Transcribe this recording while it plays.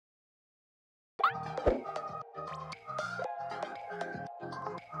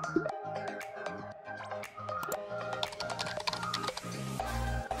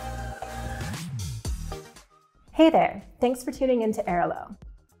Hey there, thanks for tuning in to Airalo.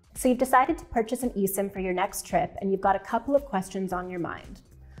 So you've decided to purchase an eSIM for your next trip and you've got a couple of questions on your mind.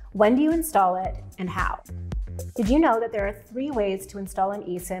 When do you install it and how? Did you know that there are 3 ways to install an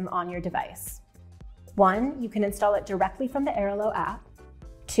eSIM on your device? 1, you can install it directly from the Airalo app.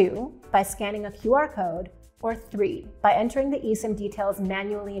 2, by scanning a QR code. Or 3, by entering the eSIM details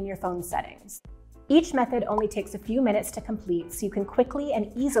manually in your phone settings. Each method only takes a few minutes to complete, so you can quickly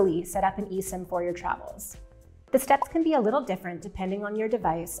and easily set up an eSIM for your travels. The steps can be a little different depending on your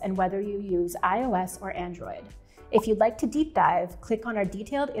device and whether you use iOS or Android. If you'd like to deep dive, click on our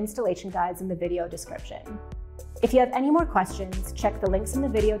detailed installation guides in the video description. If you have any more questions, check the links in the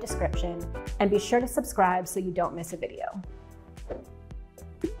video description and be sure to subscribe so you don't miss a video.